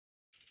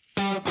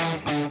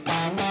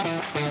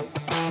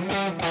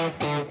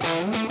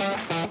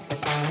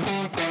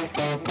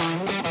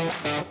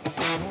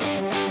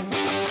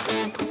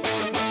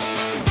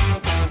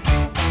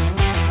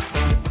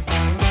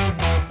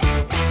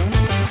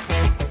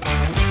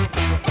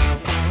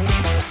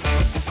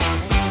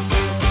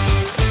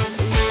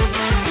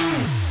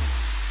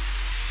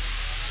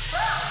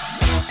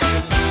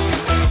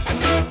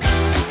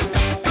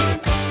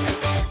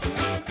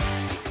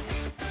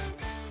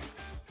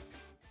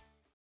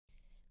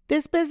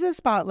This business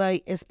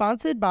spotlight is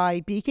sponsored by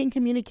Beacon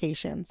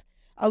Communications,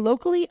 a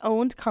locally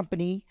owned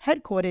company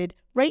headquartered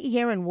right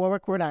here in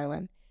Warwick, Rhode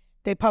Island.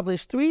 They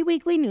publish 3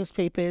 weekly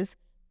newspapers,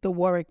 the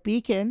Warwick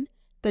Beacon,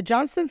 the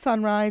Johnston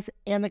Sunrise,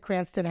 and the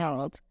Cranston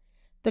Herald.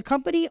 The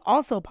company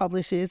also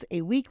publishes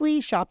a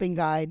weekly shopping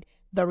guide,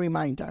 The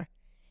Reminder.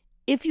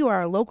 If you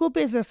are a local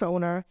business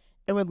owner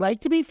and would like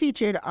to be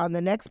featured on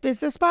the next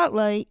business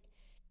spotlight,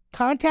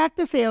 contact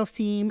the sales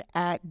team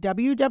at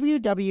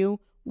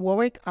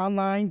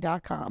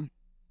www.warwickonline.com.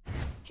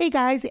 Hey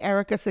guys,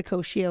 Erica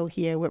Sicoscio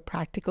here with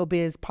Practical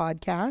Biz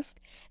Podcast,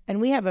 and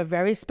we have a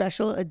very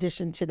special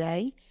edition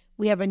today.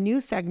 We have a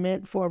new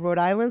segment for Rhode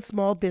Island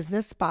Small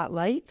Business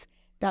Spotlights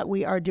that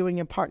we are doing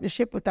in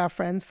partnership with our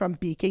friends from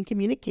Beacon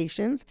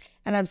Communications,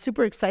 and I'm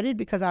super excited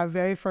because our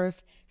very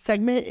first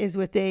segment is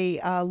with a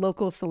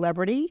local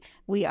celebrity.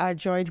 We are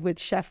joined with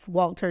Chef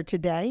Walter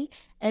today,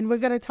 and we're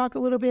going to talk a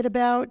little bit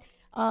about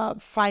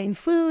fine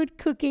food,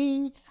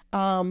 cooking,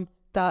 the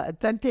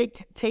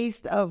authentic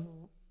taste of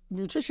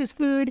nutritious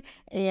food,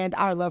 and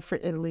our love for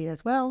Italy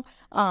as well.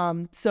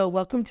 So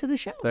welcome to the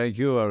show. Thank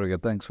you, Erica.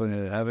 Thanks for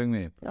having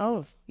me.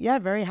 Oh, yeah,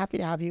 very happy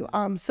to have you.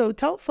 So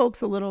tell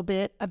folks a little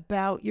bit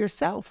about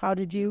yourself. How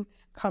did you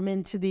come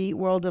into the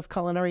world of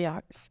culinary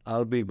arts?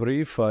 I'll be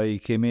brief. I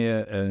came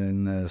here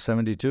in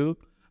 72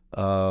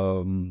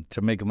 to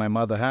make my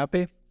mother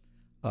happy.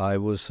 I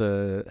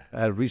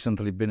had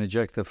recently been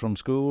ejected from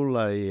school.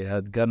 I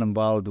had gotten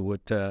involved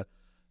with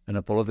in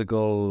a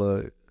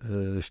political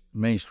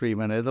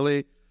mainstream in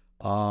Italy,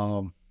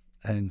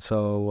 and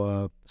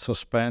so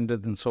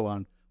suspended and so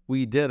on.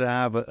 We did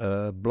have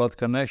a blood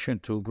connection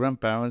to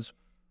grandparents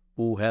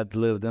who had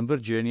lived in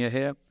Virginia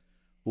here,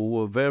 who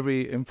were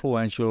very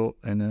influential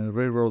in the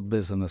railroad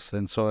business.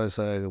 And so as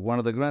one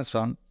of the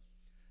grandson,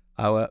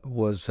 I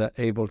was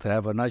able to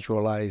have a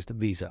naturalized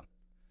visa.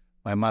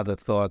 My mother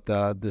thought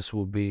this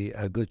would be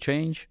a good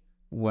change,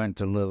 went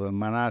to live in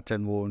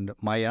Manhattan with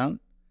my aunt,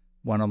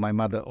 one of my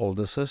mother's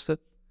older sister,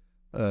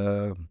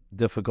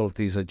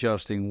 difficulties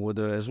adjusting with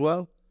her as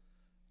well.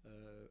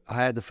 I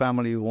had a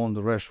family who owned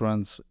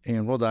restaurants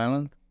in Rhode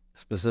Island,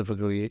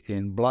 specifically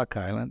in Block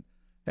Island,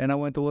 and I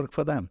went to work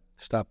for them.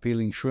 Stopped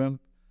peeling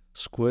shrimp,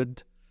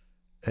 squid,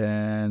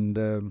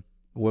 and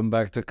went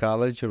back to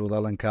college, Rhode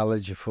Island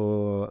College,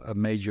 for a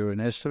major in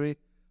history.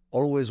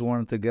 Always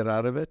wanted to get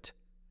out of it,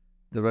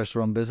 the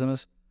restaurant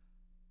business,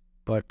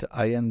 but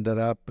I ended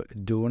up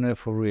doing it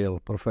for real,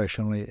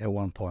 professionally at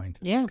one point.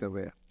 Yeah,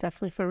 career.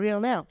 Definitely for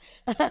real now.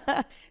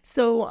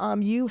 So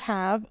you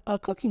have a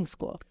cooking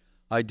school.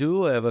 I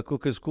do have a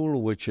cooking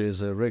school, which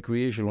is a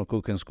recreational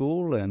cooking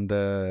school, and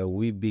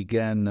we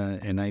began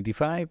in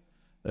 '95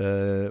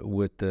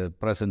 with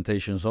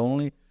presentations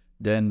only.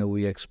 Then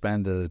we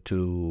expanded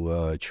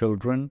to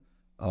children,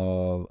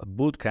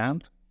 boot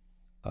camp,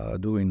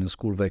 during the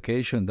school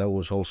vacation. That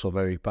was also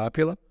very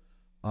popular.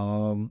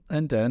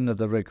 And then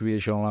the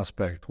recreational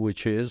aspect,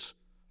 which is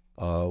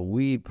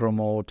we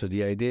promote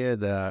the idea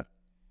that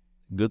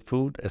good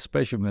food,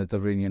 especially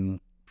Mediterranean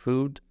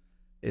food,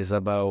 is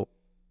about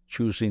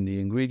choosing the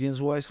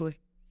ingredients wisely,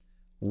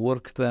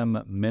 work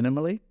them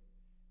minimally,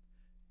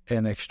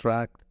 and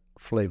extract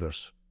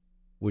flavors,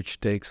 which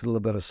takes a little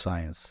bit of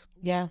science.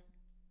 Yeah.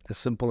 As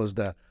simple as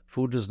that.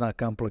 Food is not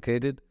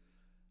complicated.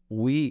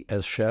 We,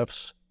 as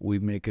chefs, we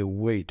make it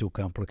way too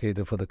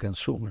complicated for the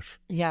consumers.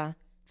 Yeah.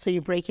 So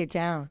you break it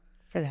down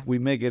for them. We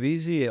make it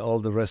easy. All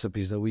the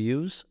recipes that we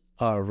use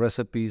are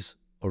recipes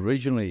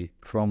originally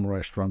from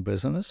restaurant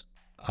business,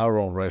 our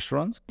own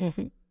restaurants,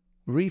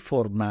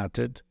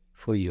 reformatted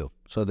for you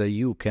so that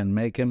you can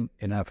make them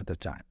in half of the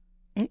time.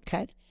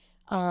 Okay.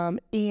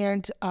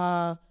 And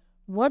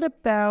what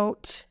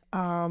about,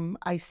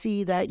 I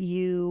see that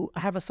you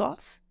have a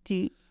sauce. Do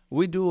you?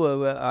 We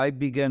do. I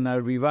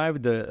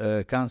revived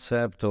the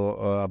concept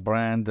or a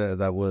brand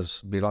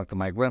that belonged to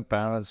my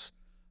grandparents,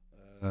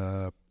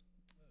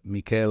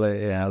 Michele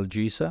and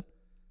Algisa,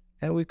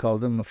 and we call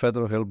them a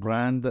Federal Hill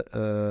brand,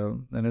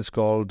 and it's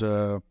called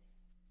the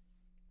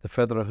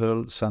Federal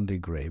Hill Sunday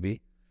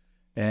Gravy.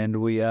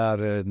 And we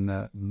are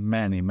in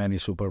many, many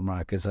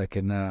supermarkets. I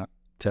cannot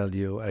tell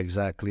you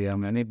exactly how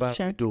many, but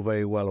we do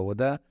very well with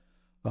that.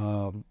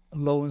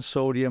 Low in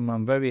sodium.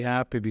 I'm very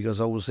happy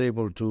because I was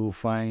able to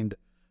find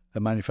a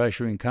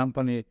manufacturing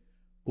company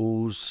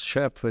whose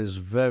chef is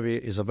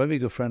a very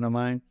good friend of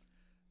mine,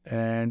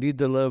 and he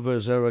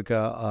delivers,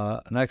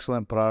 Erica, an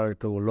excellent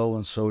product with low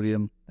in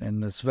sodium,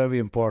 and it's very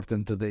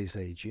important today's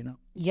age, you know.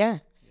 Yeah.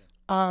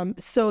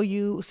 So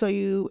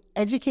you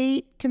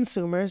educate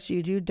consumers.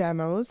 You do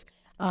demos.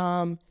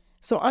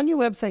 So on your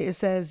website, it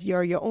says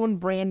you're your own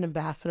brand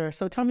ambassador.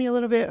 So tell me a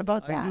little bit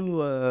about I that.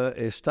 do.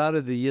 It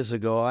started years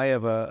ago. I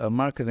have a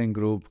marketing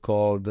group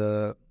called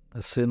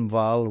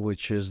Simval,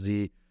 which is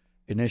the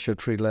initial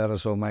three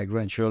letters of my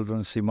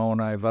grandchildren,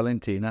 Simona and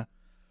Valentina.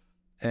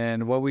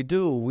 And what we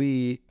do,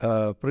 we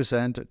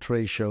present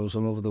trade shows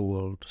all over the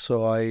world.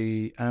 So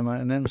I am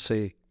an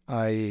MC.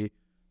 I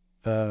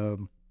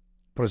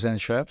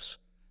present chefs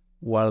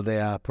while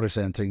they are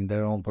presenting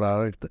their own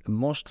product,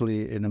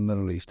 mostly in the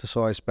Middle East.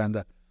 So I spend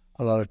a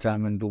lot of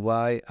time in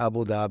Dubai,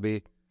 Abu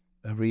Dhabi,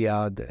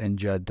 Riyadh, and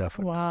Jeddah.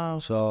 Wow.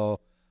 So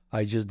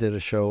I just did a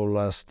show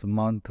last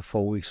month,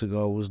 4 weeks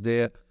ago. I was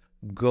there.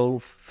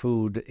 Gulf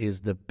Food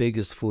is the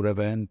biggest food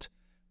event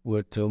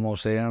with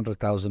almost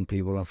 800,000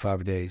 people in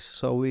 5 days.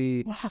 So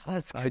Wow,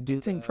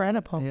 it's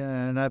incredible.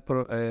 yeah,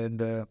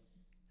 and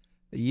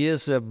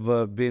years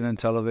have been on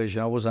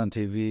television. I was on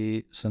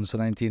TV since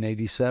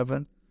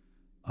 1987.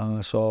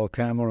 So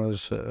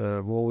cameras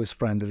were always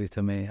friendly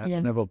to me. I Yeah.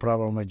 never a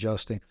problem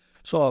adjusting.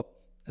 So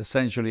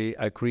essentially,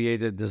 I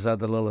created this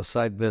other little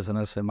side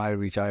business in my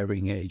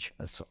retiring age.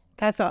 That's all.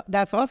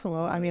 That's awesome.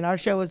 Well, I mean, our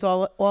show is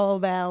all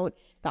about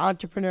the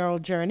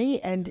entrepreneurial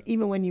journey, and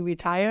even when you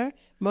retire,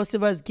 most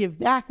of us give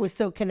back. We're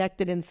still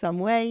connected in some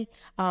way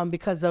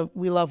because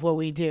we love what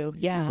we do.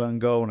 Yeah. Keep on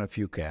going if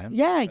you can.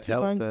 Yeah, keep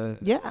Help on.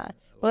 Yeah.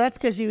 Well, that's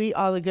because you eat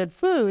all the good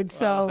food,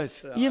 so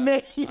you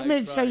make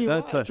sure you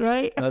watch,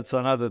 right? That's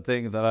another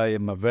thing that I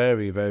am a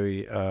very,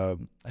 very.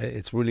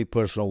 It's really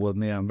personal with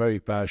me. I'm very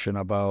passionate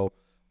about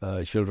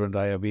children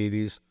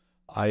diabetes.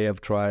 I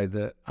have tried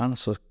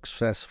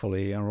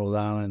unsuccessfully in Rhode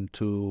Island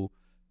to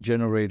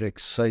generate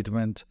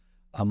excitement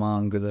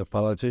among the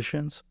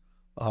politicians,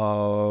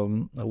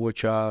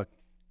 which are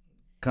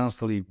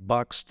constantly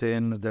boxed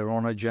in their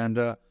own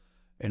agenda,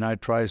 and I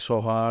try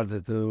so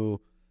hard to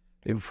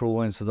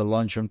influence the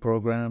luncheon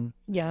program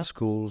in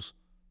schools.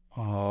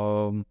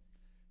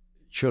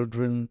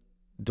 Children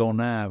don't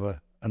have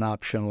an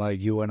option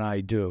like you and I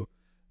do.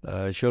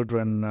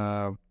 Children,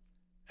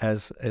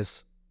 as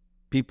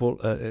people,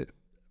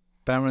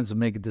 parents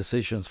make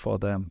decisions for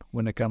them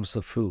when it comes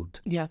to food.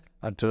 Yeah.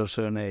 Until a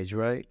certain age,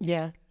 right?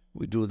 Yeah.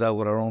 We do that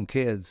with our own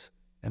kids,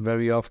 and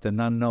very often,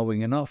 not knowing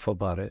enough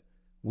about it,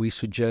 we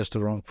suggest the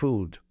wrong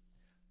food.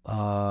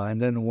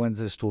 And then when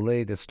it's too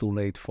late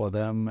for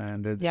them,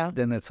 and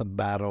then it's a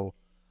battle.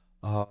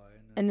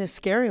 And the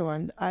scary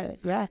one.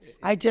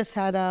 I just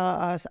had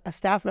a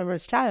staff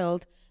member's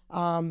child,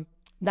 9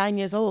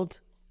 years old,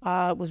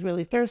 was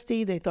really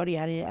thirsty. They thought he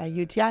had a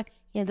UTI.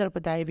 He ended up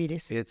with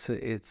diabetes. It's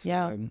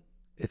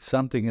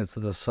something. It's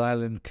the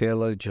silent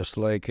killer, just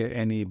like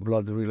any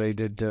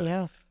blood-related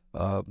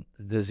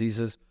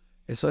diseases.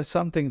 So it's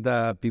something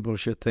that people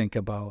should think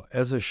about.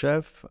 As a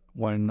chef,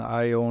 when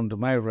I owned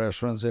my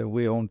restaurants,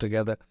 we owned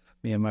together,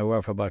 me and my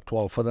wife, about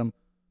 12 of them,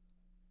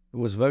 it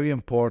was very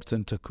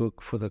important to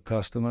cook for the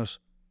customers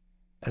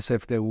as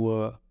if they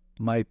were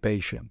my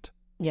patient.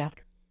 Yeah.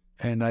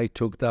 And I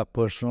took that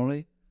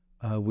personally.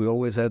 We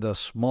always had a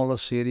smaller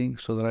seating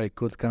so that I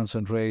could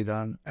concentrate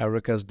on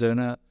Erica's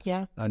dinner,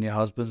 on your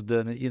husband's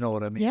dinner. You know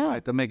what I mean? Yeah. I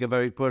had to make it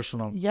very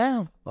personal.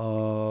 Yeah.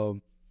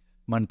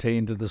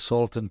 Maintained the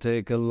salt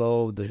intake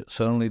low,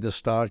 certainly the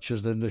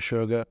starches, then the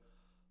sugar.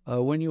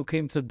 When you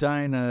came to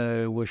dine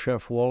with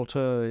Chef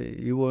Walter,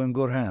 you were in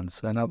good hands,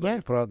 and I'm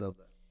very proud of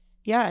that.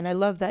 Yeah, and I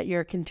love that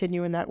you're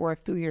continuing that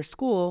work through your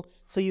school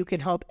so you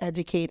can help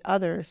educate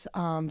others.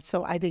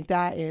 So I think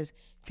that is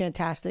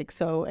fantastic.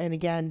 So, and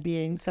again,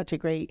 being such a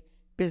great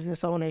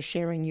business owner,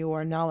 sharing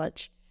your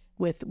knowledge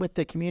with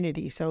the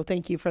community. So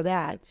thank you for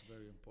that. It's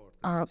very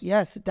important.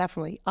 Yes,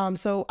 definitely.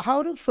 So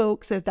how do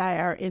folks that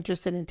are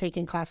interested in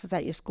taking classes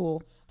at your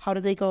school, how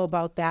do they go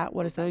about that?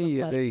 What does that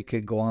look like? They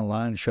can go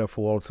online,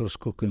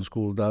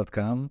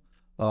 chefwalterscookingschool.com.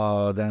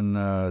 Then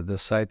the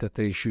site that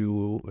takes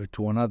you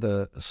to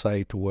another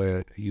site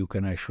where you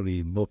can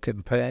actually book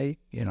and pay,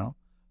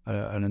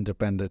 an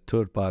independent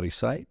third-party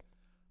site.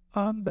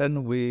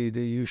 Then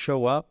you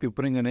show up, you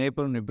bring an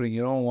apron, you bring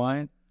your own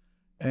wine,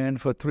 and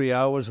for 3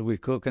 hours we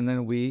cook and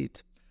then we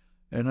eat.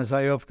 And as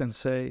I often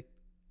say,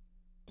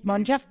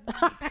 Manja?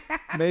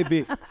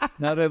 maybe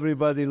not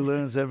everybody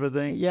learns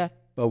everything,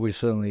 but we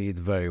certainly eat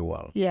very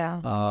well.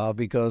 Yeah.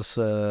 Because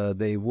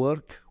they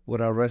work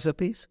with our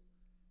recipes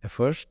at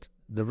first.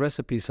 The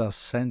recipes are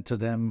sent to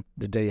them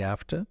the day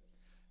after.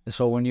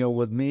 So when you're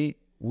with me,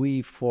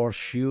 we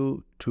force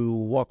you to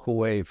walk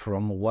away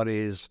from what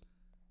is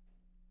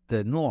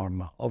the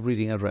norm of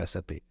reading a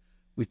recipe.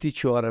 We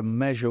teach you how to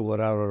measure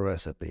without a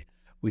recipe.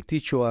 We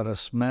teach you how to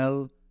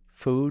smell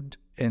food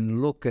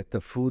and look at the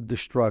food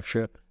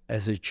structure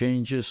as it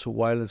changes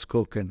while it's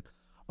cooking.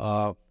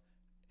 And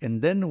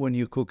then when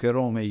you cook at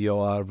home, you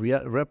are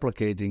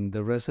replicating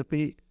the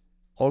recipe,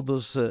 all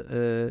those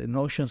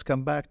notions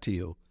come back to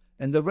you.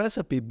 And the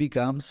recipe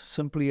becomes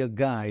simply a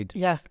guide,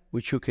 Yeah.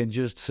 which you can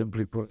just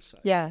simply put aside.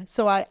 Yeah.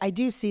 So I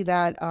do see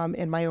that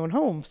in my own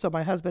home. So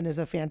my husband is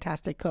a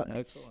fantastic cook.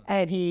 Excellent.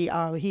 And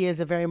he is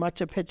a very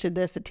much a pitch of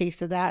this, a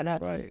taste of that.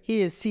 And Right.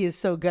 he is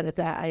so good at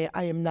that.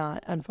 I am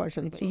not,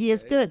 unfortunately. But he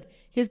is good.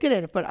 He's good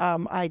at it. But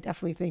I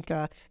definitely think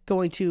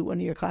going to one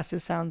of your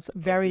classes sounds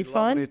very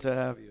fun. Lovely to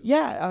have you.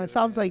 Yeah, it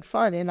sounds like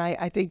fun. And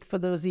I think for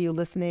those of you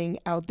listening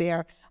out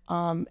there,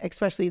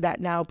 especially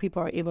that now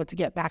people are able to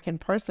get back in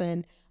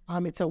person,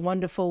 it's a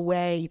wonderful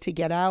way to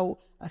get out,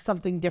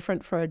 something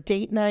different for a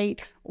date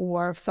night,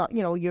 or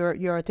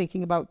you're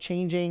thinking about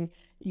changing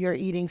your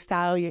eating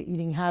style, your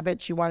eating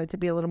habits. You want it to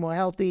be a little more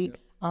healthy,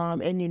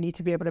 and you need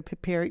to be able to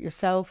prepare it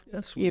yourself.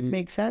 Yes, It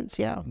makes sense,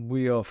 yeah.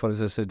 We offer,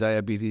 as I said,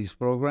 diabetes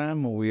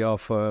program. We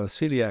offer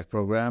celiac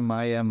program.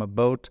 I am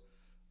about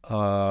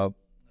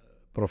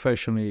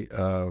professionally,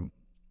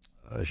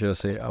 should I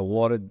say,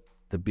 awarded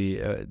to be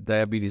a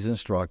diabetes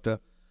instructor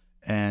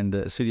and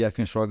celiac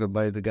instructor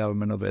by the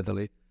government of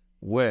Italy,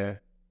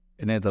 where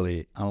in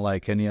Italy,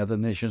 unlike any other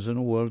nations in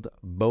the world,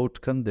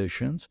 both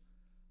conditions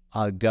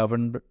are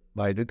governed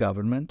by the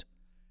government,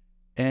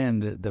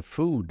 and the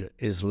food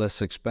is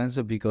less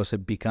expensive because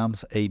it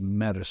becomes a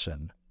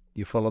medicine.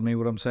 You follow me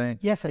what I'm saying?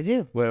 Yes, I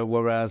do.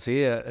 Whereas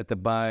here, to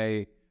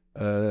buy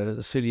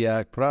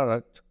celiac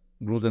product,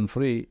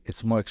 gluten-free,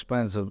 it's more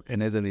expensive.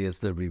 In Italy, it's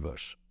the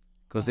reverse,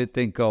 because they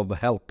think of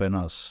helping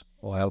us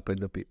or helping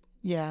the people.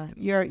 Yeah,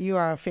 you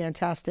are a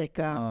fantastic,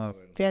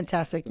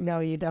 fantastic.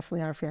 No, you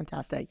definitely are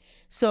fantastic.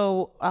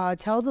 So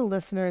tell the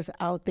listeners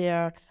out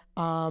there,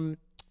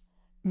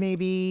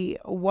 maybe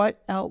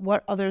what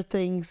other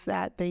things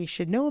that they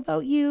should know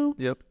about you.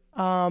 Yep.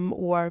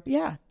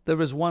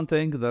 There is one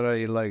thing that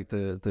I like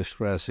to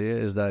stress here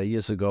is that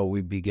years ago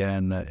we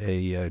began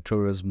a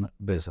tourism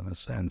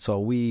business, and so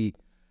we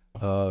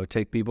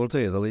take people to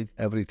Italy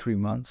every 3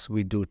 months.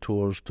 We do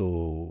tours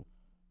to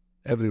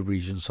every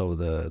region of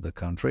the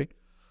country.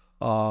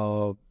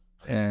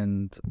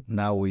 And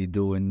now we're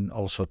doing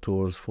also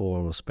tours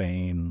for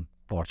Spain,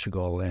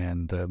 Portugal,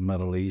 and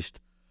Middle East.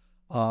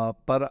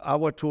 But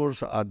our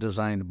tours are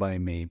designed by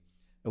me.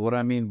 What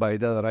I mean by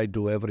that I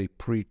do every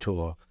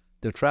pre-tour.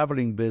 The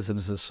traveling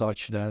business is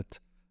such that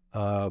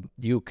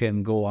you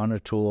can go on a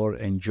tour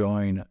and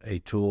join a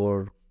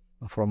tour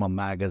from a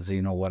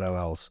magazine or whatever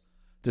else.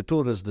 The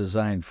tour is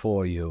designed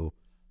for you.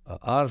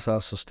 Ours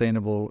are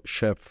sustainable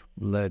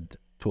chef-led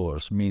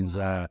tours, means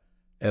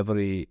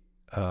every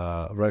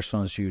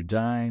restaurants you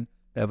dine,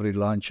 every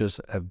lunches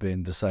have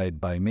been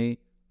decided by me.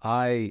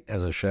 I,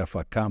 as a chef,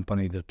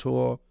 accompany the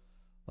tour.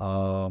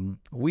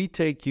 We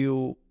take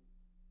you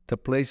to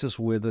places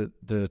where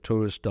the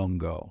tourists don't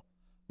go.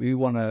 We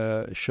want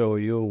to show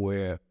you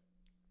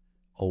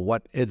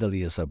what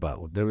Italy is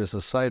about. There is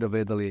a side of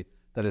Italy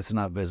that is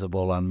not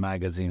visible on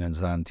magazine and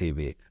on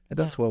TV. And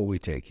that's where we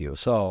take you.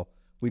 So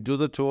we do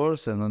the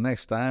tours, and the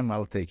next time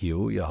I'll take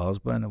you, your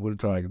husband, and we'll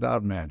drag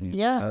that man.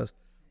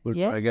 We'll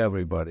drag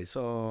everybody.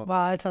 So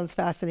wow, that sounds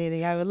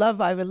fascinating. I would love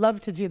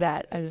to do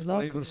that. I would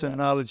love to do that.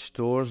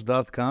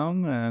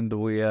 FlavorsandKnowledgeTours.com, and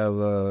we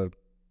have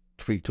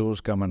 3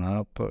 tours coming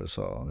up.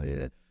 So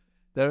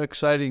they're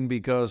exciting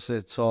because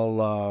it's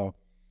all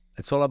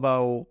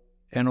about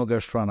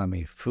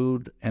enogastronomy,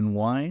 food and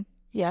wine.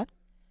 Yeah.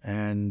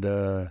 And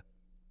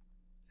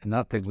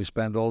nothing. We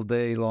spend all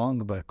day long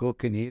by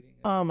cooking, eating.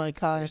 Oh my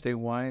God. Tasting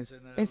wines.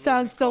 It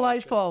sounds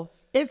delightful.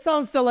 It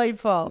sounds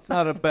delightful. It's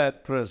not a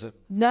bad present.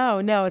 No,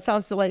 it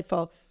sounds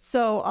delightful.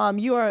 So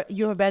you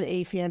have been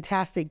a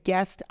fantastic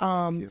guest.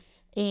 Thank you.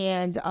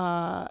 And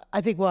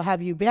I think we'll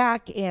have you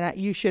back, and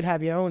you should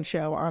have your own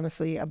show,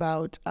 honestly,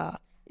 about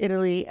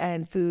Italy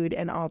and food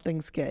and all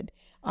things good.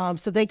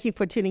 So thank you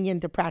for tuning in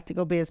to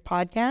Practical Biz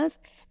Podcast.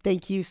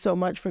 Thank you so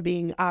much for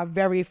being our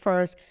very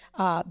first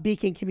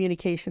Beacon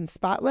Communication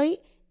Spotlight.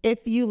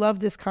 If you love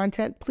this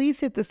content, please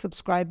hit the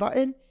subscribe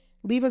button.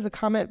 Leave us a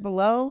comment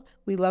below.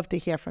 We love to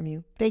hear from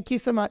you. Thank you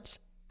so much.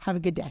 Have a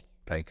good day.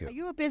 Thank you. Are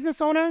you a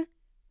business owner?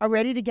 Are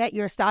ready to get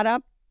your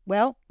startup?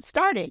 Well,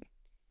 started.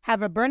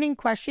 Have a burning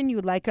question you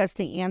would like us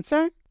to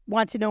answer?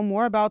 Want to know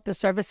more about the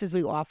services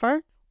we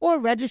offer? Or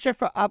register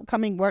for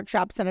upcoming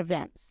workshops and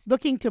events?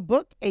 Looking to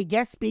book a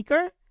guest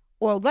speaker?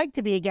 Or like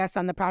to be a guest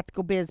on the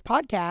Practical Biz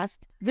Podcast?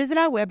 Visit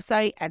our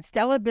website at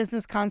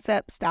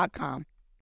stellabusinessconcepts.com.